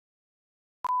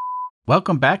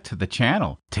Welcome back to the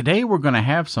channel. Today we're going to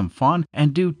have some fun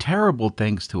and do terrible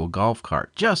things to a golf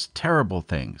cart. Just terrible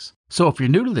things. So if you're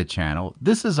new to the channel,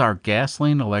 this is our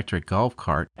gasoline electric golf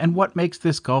cart, and what makes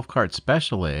this golf cart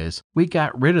special is we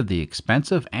got rid of the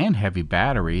expensive and heavy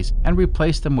batteries and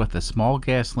replaced them with a small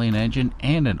gasoline engine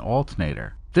and an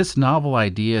alternator. This novel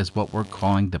idea is what we're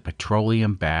calling the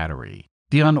petroleum battery.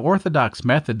 The unorthodox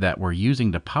method that we're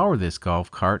using to power this golf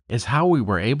cart is how we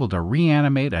were able to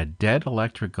reanimate a dead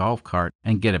electric golf cart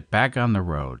and get it back on the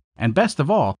road. And best of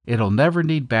all, it'll never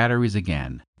need batteries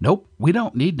again. Nope, we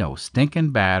don't need no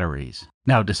stinking batteries.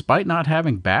 Now, despite not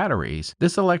having batteries,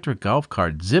 this electric golf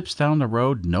cart zips down the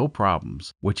road no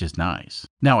problems, which is nice.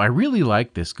 Now, I really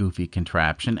like this goofy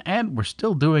contraption, and we're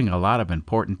still doing a lot of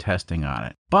important testing on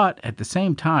it. But at the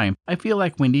same time, I feel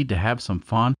like we need to have some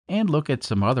fun and look at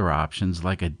some other options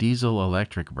like a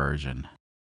diesel-electric version.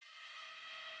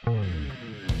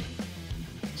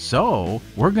 So,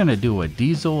 we're going to do a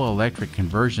diesel-electric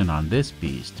conversion on this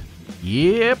beast.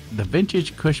 Yep, the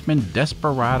vintage Cushman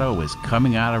Desperado is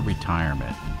coming out of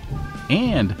retirement.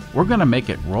 And we're going to make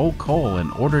it roll coal in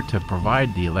order to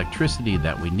provide the electricity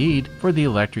that we need for the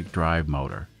electric drive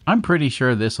motor. I'm pretty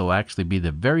sure this will actually be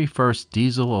the very first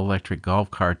diesel-electric golf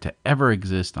cart to ever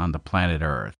exist on the planet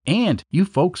Earth. And you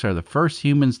folks are the first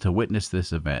humans to witness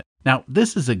this event. Now,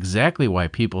 this is exactly why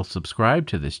people subscribe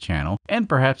to this channel, and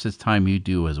perhaps it's time you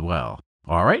do as well.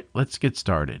 Alright, let's get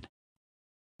started.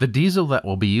 The diesel that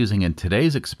we'll be using in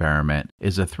today's experiment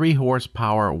is a 3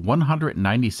 horsepower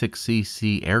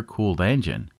 196cc air-cooled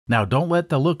engine. Now, don't let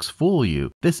the looks fool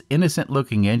you. This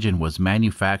innocent-looking engine was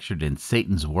manufactured in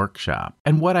Satan's workshop.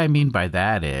 And what I mean by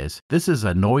that is, this is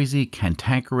a noisy,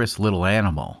 cantankerous little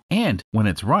animal. And when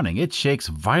it's running, it shakes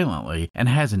violently and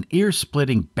has an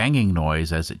ear-splitting banging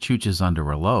noise as it chooches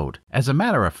under a load. As a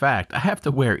matter of fact, I have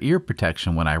to wear ear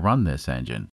protection when I run this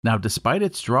engine. Now, despite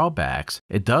its drawbacks,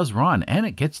 it does run and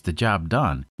it gets the job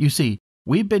done. You see,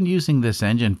 we've been using this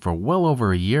engine for well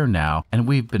over a year now, and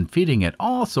we've been feeding it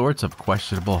all sorts of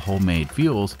questionable homemade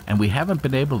fuels, and we haven't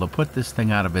been able to put this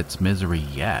thing out of its misery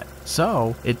yet.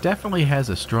 So, it definitely has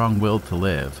a strong will to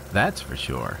live, that's for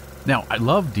sure. Now, I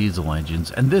love diesel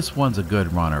engines, and this one's a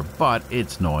good runner, but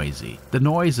it's noisy. The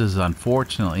noise is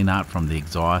unfortunately not from the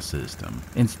exhaust system.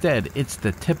 Instead, it's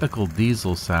the typical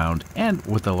diesel sound, and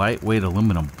with a lightweight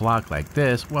aluminum block like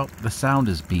this, well, the sound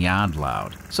is beyond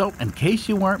loud. So, in case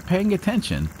you weren't paying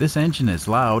attention, this engine is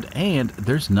loud, and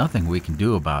there's nothing we can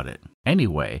do about it.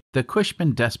 Anyway, the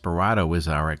Cushman Desperado is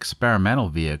our experimental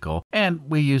vehicle, and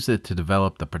we use it to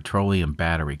develop the petroleum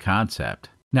battery concept.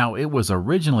 Now, it was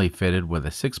originally fitted with a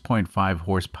 6.5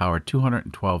 horsepower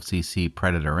 212cc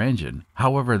Predator engine.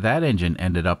 However, that engine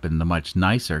ended up in the much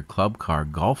nicer club car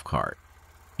golf cart.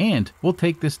 And we'll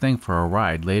take this thing for a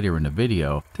ride later in the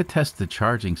video to test the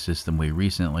charging system we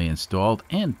recently installed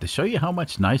and to show you how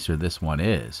much nicer this one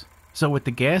is. So with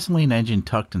the gasoline engine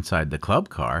tucked inside the club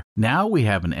car, now we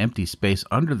have an empty space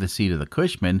under the seat of the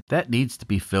Cushman that needs to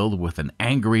be filled with an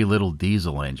angry little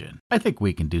diesel engine. I think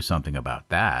we can do something about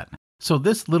that. So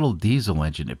this little diesel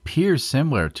engine appears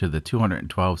similar to the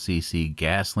 212cc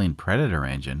gasoline Predator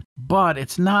engine, but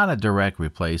it's not a direct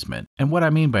replacement. And what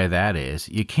I mean by that is,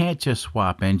 you can't just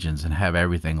swap engines and have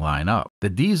everything line up.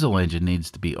 The diesel engine needs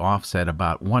to be offset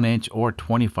about 1 inch or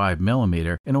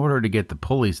 25mm in order to get the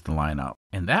pulleys to line up.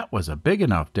 And that was a big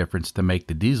enough difference to make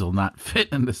the diesel not fit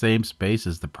in the same space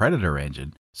as the Predator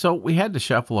engine. So we had to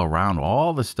shuffle around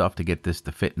all the stuff to get this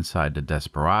to fit inside the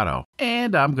Desperado.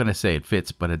 And I'm going to say it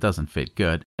fits, but it doesn't fit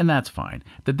good, and that's fine.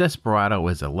 The Desperado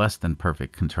is a less than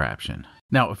perfect contraption.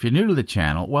 Now, if you're new to the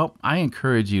channel, well, I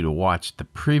encourage you to watch the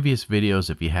previous videos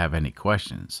if you have any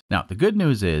questions. Now, the good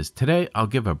news is, today I'll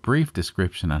give a brief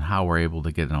description on how we're able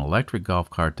to get an electric golf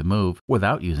cart to move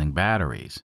without using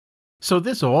batteries. So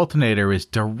this alternator is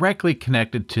directly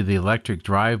connected to the electric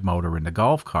drive motor in the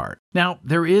golf cart. Now,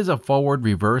 there is a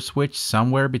forward-reverse switch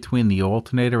somewhere between the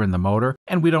alternator and the motor,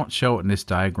 and we don't show it in this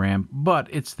diagram, but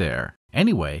it's there.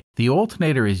 Anyway, the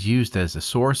alternator is used as a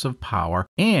source of power,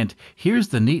 and here's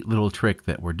the neat little trick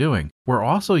that we're doing. We're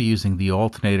also using the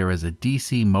alternator as a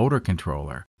DC motor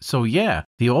controller. So yeah,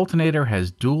 the alternator has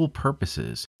dual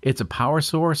purposes. It's a power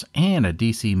source and a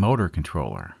DC motor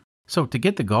controller. So to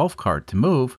get the golf cart to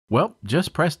move, well,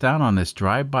 just press down on this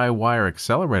drive-by-wire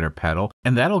accelerator pedal,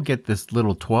 and that'll get this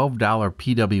little $12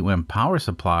 PWM power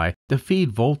supply to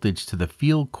feed voltage to the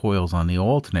field coils on the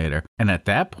alternator, and at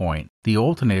that point, the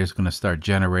alternator is going to start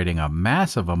generating a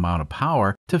massive amount of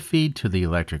power to feed to the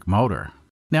electric motor.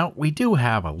 Now, we do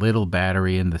have a little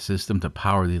battery in the system to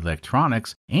power the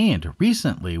electronics, and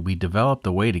recently we developed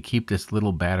a way to keep this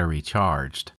little battery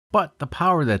charged. but the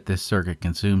power that this circuit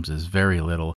consumes is very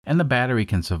little, and the battery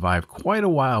can survive quite a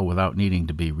while without needing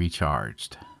to be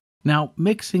recharged. Now,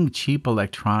 mixing cheap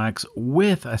electronics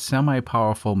with a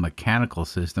semi-powerful mechanical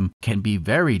system can be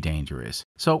very dangerous,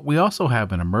 so we also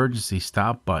have an emergency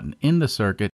stop button in the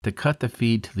circuit to cut the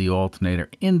feed to the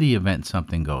alternator in the event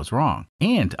something goes wrong.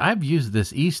 And I've used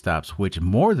this e-stop switch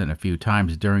more than a few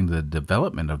times during the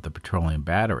development of the petroleum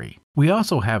battery. We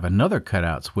also have another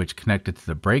cutout switch connected to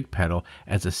the brake pedal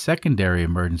as a secondary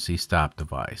emergency stop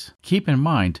device. Keep in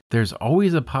mind, there's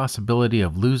always a possibility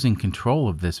of losing control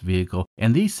of this vehicle,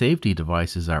 and these safety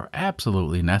devices are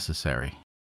absolutely necessary.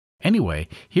 Anyway,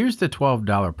 here's the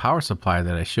 $12 power supply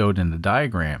that I showed in the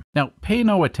diagram. Now, pay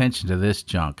no attention to this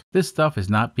junk. This stuff is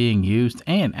not being used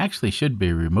and actually should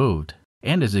be removed.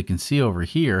 And as you can see over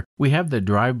here, we have the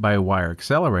drive-by-wire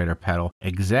accelerator pedal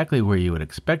exactly where you would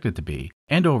expect it to be.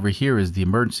 And over here is the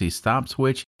emergency stop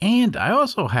switch, and I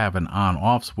also have an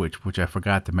on-off switch, which I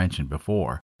forgot to mention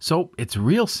before. So it's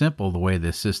real simple the way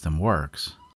this system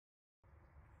works.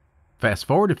 Fast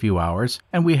forward a few hours,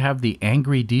 and we have the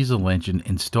angry diesel engine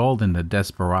installed in the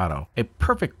Desperado. A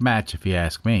perfect match if you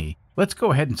ask me. Let's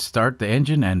go ahead and start the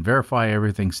engine and verify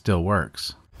everything still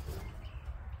works.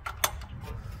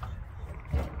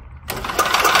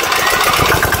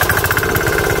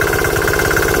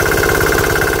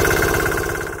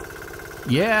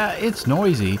 Yeah, it's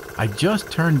noisy. I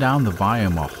just turned down the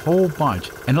volume a whole bunch,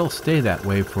 and it'll stay that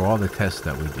way for all the tests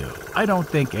that we do. I don't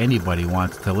think anybody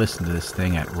wants to listen to this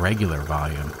thing at regular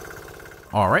volume.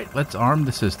 Alright, let's arm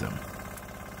the system.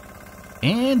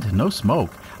 And no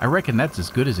smoke. I reckon that's as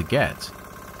good as it gets.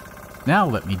 Now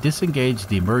let me disengage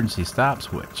the emergency stop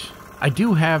switch. I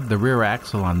do have the rear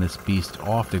axle on this beast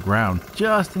off the ground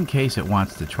just in case it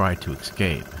wants to try to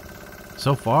escape.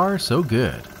 So far, so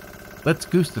good. Let's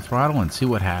goose the throttle and see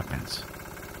what happens.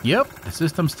 Yep, the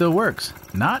system still works.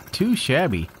 Not too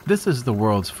shabby. This is the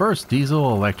world's first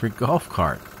diesel-electric golf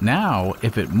cart. Now,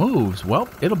 if it moves, well,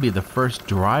 it'll be the first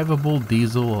drivable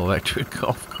diesel-electric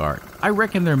golf cart. I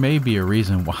reckon there may be a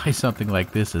reason why something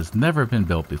like this has never been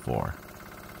built before.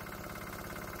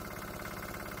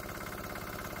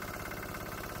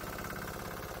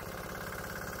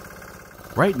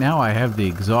 Right now I have the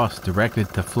exhaust directed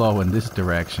to flow in this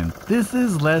direction. This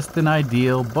is less than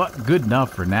ideal, but good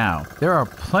enough for now. There are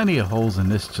plenty of holes in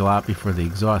this jalopy for the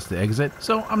exhaust to exit,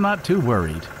 so I'm not too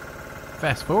worried.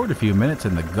 Fast forward a few minutes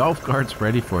and the golf cart's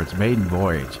ready for its maiden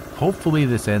voyage. Hopefully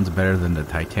this ends better than the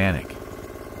Titanic.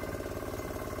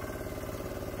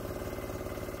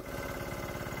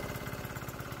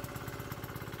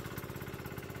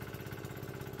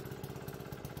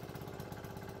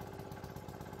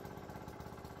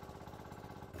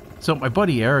 So my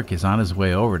buddy Eric is on his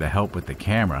way over to help with the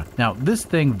camera. Now this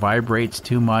thing vibrates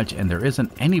too much and there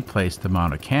isn't any place to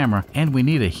mount a camera, and we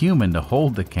need a human to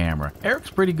hold the camera.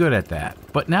 Eric's pretty good at that.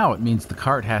 But now it means the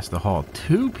cart has to haul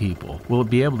 2 people. Will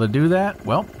it be able to do that?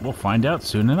 Well, we'll find out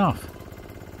soon enough.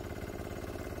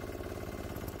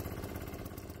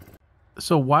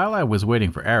 So while I was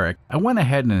waiting for Eric, I went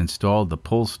ahead and installed the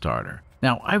pull starter.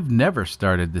 Now I've never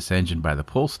started this engine by the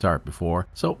pull start before,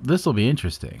 so this will be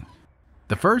interesting.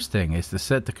 The first thing is to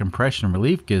set the compression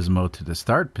relief gizmo to the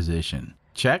start position.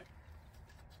 Check.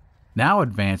 Now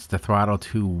advance the throttle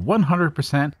to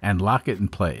 100% and lock it in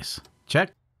place.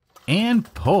 Check.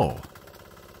 And pull.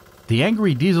 The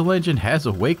angry diesel engine has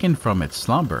awakened from its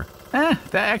slumber. That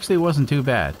actually wasn't too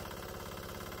bad.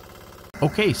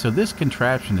 Okay, so this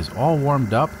contraption is all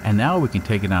warmed up and now we can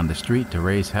take it on the street to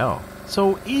raise hell.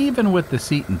 So even with the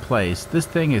seat in place, this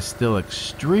thing is still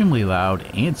extremely loud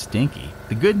and stinky.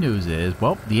 The good news is,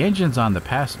 well, the engine's on the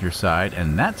passenger side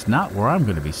and that's not where I'm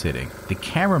going to be sitting. The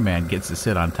cameraman gets to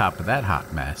sit on top of that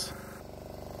hot mess.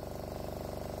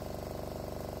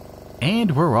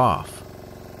 And we're off.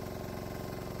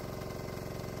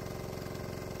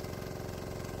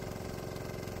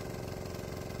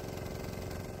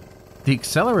 The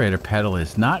accelerator pedal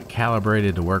is not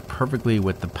calibrated to work perfectly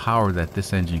with the power that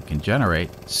this engine can generate,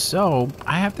 so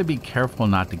I have to be careful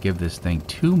not to give this thing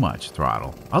too much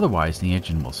throttle, otherwise the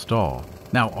engine will stall.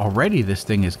 Now already this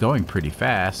thing is going pretty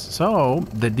fast, so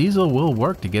the diesel will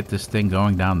work to get this thing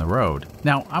going down the road.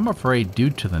 Now I'm afraid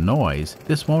due to the noise,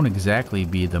 this won't exactly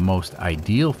be the most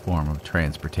ideal form of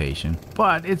transportation,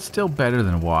 but it's still better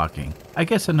than walking. I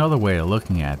guess another way of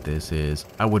looking at this is,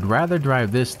 I would rather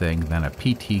drive this thing than a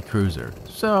PT Cruiser,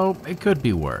 so it could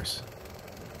be worse.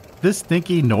 This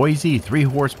stinky, noisy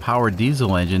 3-horsepower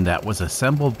diesel engine that was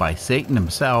assembled by Satan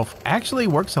himself actually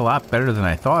works a lot better than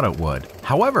I thought it would.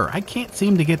 However, I can't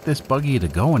seem to get this buggy to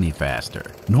go any faster.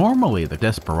 Normally, the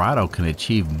Desperado can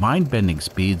achieve mind-bending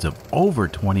speeds of over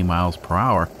 20 miles per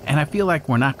hour, and I feel like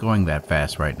we're not going that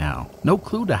fast right now. No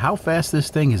clue to how fast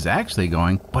this thing is actually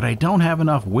going, but I don't have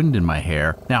enough wind in my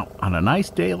hair. Now, on a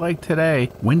nice day like today,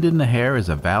 wind in the hair is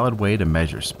a valid way to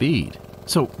measure speed.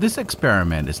 So this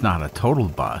experiment is not a total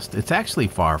bust, it's actually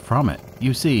far from it.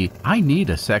 You see, I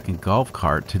need a second golf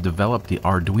cart to develop the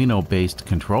Arduino-based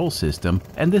control system,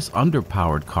 and this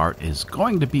underpowered cart is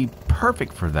going to be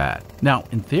perfect for that. Now,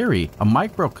 in theory, a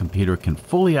microcomputer can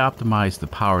fully optimize the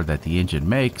power that the engine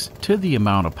makes to the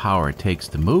amount of power it takes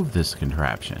to move this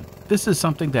contraption. This is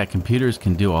something that computers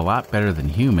can do a lot better than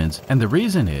humans, and the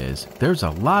reason is there's a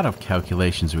lot of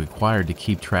calculations required to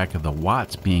keep track of the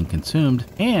watts being consumed,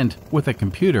 and with a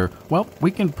computer, well,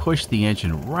 we can push the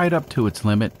engine right up to its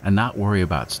limit and not worry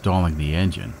about stalling the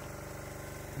engine.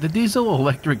 The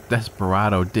diesel-electric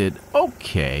Desperado did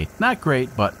okay, not great,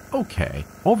 but okay.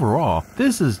 Overall,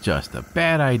 this is just a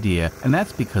bad idea, and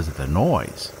that's because of the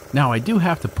noise. Now, I do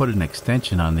have to put an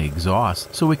extension on the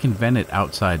exhaust so we can vent it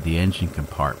outside the engine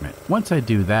compartment. Once I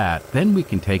do that, then we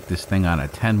can take this thing on a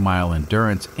 10-mile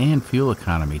endurance and fuel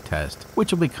economy test,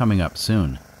 which will be coming up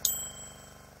soon.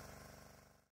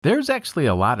 There's actually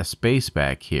a lot of space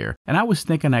back here, and I was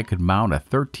thinking I could mount a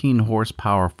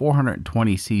 13-horsepower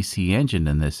 420cc engine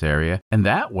in this area, and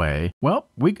that way, well,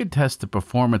 we could test the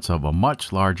performance of a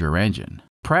much larger engine.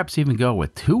 Perhaps even go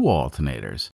with 2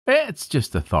 alternators. It's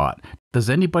just a thought. Does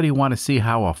anybody want to see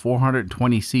how a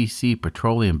 420cc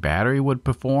petroleum battery would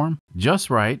perform? Just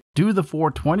right, do the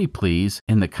 420 please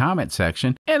in the comment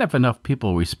section, and if enough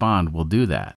people respond, we'll do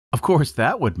that. Of course,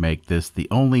 that would make this the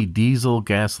only diesel,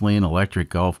 gasoline, electric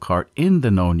golf cart in the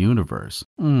known universe.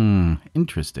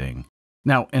 Interesting.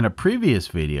 Now, in a previous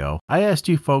video, I asked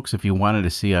you folks if you wanted to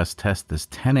see us test this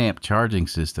 10-amp charging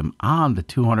system on the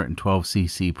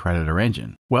 212cc Predator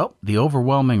engine. Well, the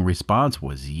overwhelming response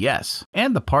was yes,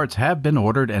 and the parts have been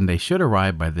ordered and they should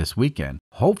arrive by this weekend.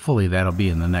 Hopefully that'll be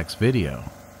in the next video.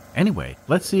 Anyway,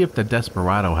 let's see if the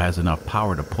Desperado has enough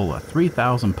power to pull a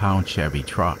 3,000-pound Chevy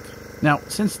truck. Now,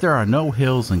 since there are no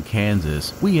hills in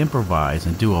Kansas, we improvise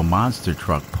and do a monster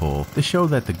truck pull to show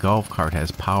that the golf cart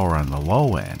has power on the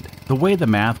low end. The way the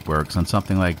math works on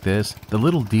something like this, the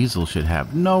little diesel should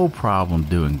have no problem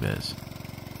doing this.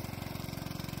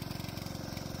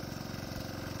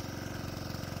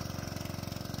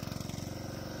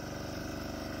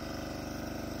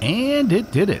 And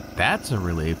it did it. That's a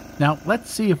relief. Now,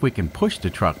 let's see if we can push the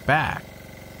truck back.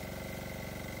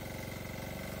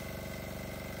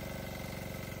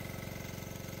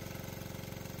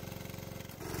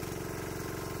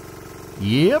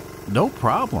 Yep, no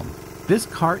problem. This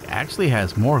cart actually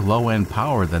has more low-end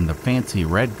power than the fancy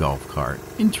red golf cart.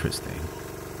 Interesting.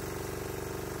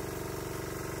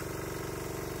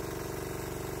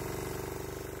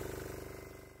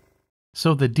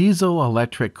 So the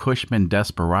diesel-electric Cushman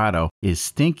Desperado is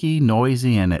stinky,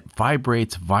 noisy, and it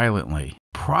vibrates violently.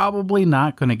 Probably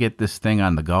not going to get this thing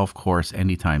on the golf course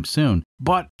anytime soon,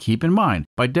 but keep in mind,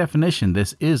 by definition,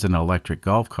 this is an electric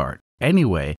golf cart.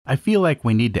 Anyway, I feel like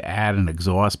we need to add an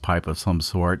exhaust pipe of some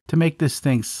sort to make this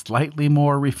thing slightly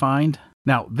more refined.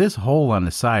 Now, this hole on the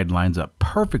side lines up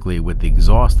perfectly with the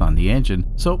exhaust on the engine,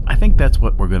 so I think that's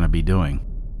what we're going to be doing.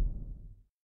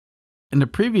 In the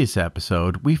previous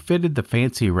episode, we fitted the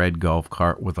fancy red golf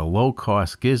cart with a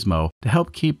low-cost gizmo to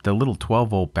help keep the little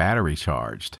 12-volt battery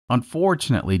charged.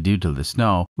 Unfortunately, due to the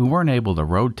snow, we weren't able to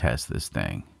road test this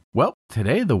thing. Well,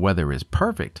 today the weather is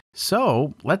perfect,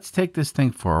 so let's take this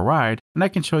thing for a ride, and I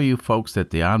can show you folks that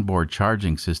the onboard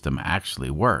charging system actually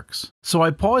works. So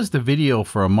I paused the video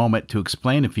for a moment to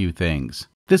explain a few things.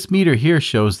 This meter here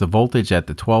shows the voltage at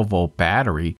the 12-volt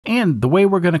battery, and the way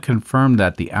we're going to confirm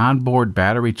that the onboard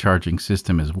battery charging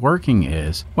system is working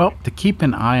is, well, to keep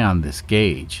an eye on this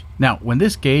gauge. Now, when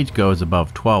this gauge goes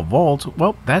above 12 volts,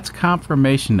 well, that's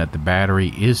confirmation that the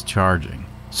battery is charging.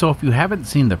 So if you haven't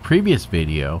seen the previous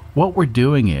video, what we're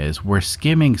doing is we're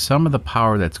skimming some of the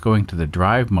power that's going to the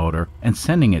drive motor and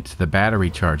sending it to the battery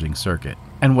charging circuit.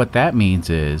 And what that means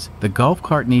is the golf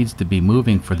cart needs to be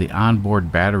moving for the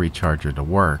onboard battery charger to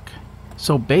work.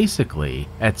 So basically,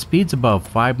 at speeds above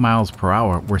 5 miles per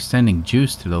hour, we're sending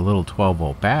juice to the little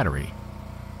 12-volt battery.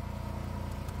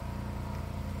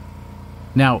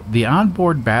 Now, the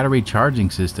onboard battery charging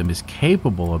system is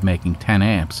capable of making 10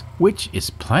 amps, which is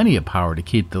plenty of power to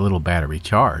keep the little battery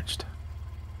charged.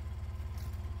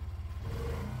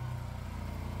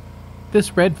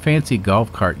 This red fancy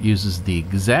golf cart uses the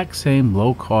exact same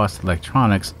low-cost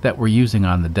electronics that we're using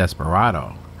on the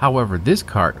Desperado. However, this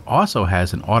cart also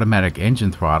has an automatic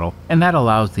engine throttle, and that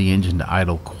allows the engine to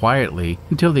idle quietly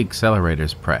until the accelerator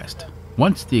is pressed.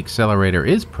 Once the accelerator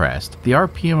is pressed, the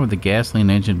RPM of the gasoline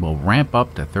engine will ramp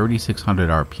up to 3600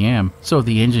 RPM so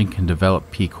the engine can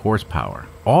develop peak horsepower.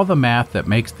 All the math that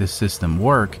makes this system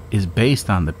work is based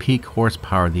on the peak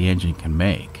horsepower the engine can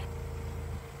make.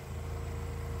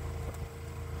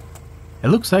 It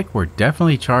looks like we're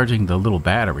definitely charging the little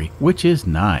battery, which is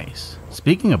nice.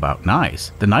 Speaking about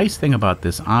nice, the nice thing about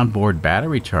this onboard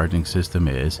battery charging system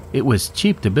is it was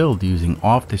cheap to build using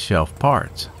off-the-shelf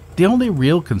parts. The only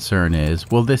real concern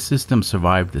is, will this system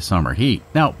survive the summer heat?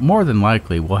 Now, more than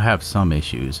likely we'll have some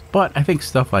issues, but I think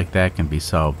stuff like that can be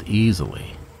solved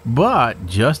easily. But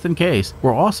just in case,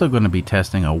 we're also going to be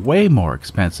testing a way more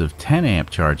expensive 10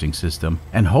 amp charging system,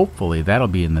 and hopefully that'll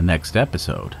be in the next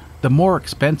episode. The more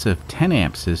expensive 10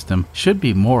 amp system should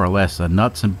be more or less a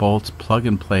nuts and bolts plug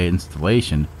and play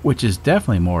installation, which is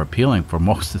definitely more appealing for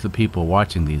most of the people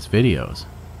watching these videos.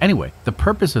 Anyway, the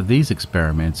purpose of these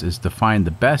experiments is to find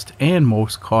the best and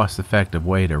most cost-effective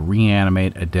way to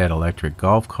reanimate a dead electric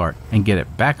golf cart and get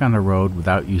it back on the road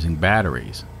without using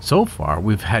batteries. So far,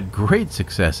 we've had great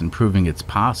success in proving it's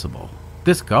possible.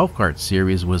 This golf cart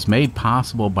series was made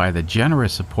possible by the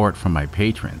generous support from my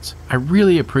patrons. I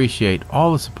really appreciate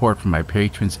all the support from my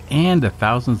patrons and the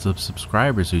thousands of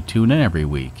subscribers who tune in every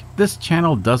week. This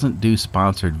channel doesn't do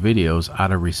sponsored videos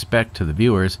out of respect to the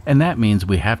viewers, and that means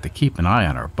we have to keep an eye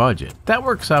on our budget. That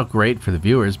works out great for the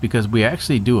viewers because we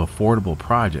actually do affordable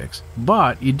projects,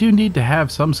 but you do need to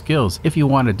have some skills if you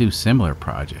want to do similar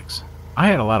projects. I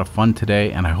had a lot of fun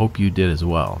today, and I hope you did as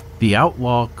well. The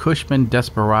Outlaw Cushman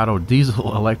Desperado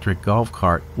diesel electric golf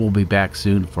cart will be back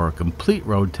soon for a complete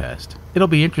road test. It'll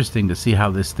be interesting to see how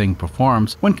this thing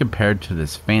performs when compared to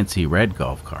this fancy red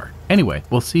golf cart. Anyway,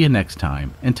 we'll see you next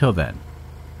time. Until then.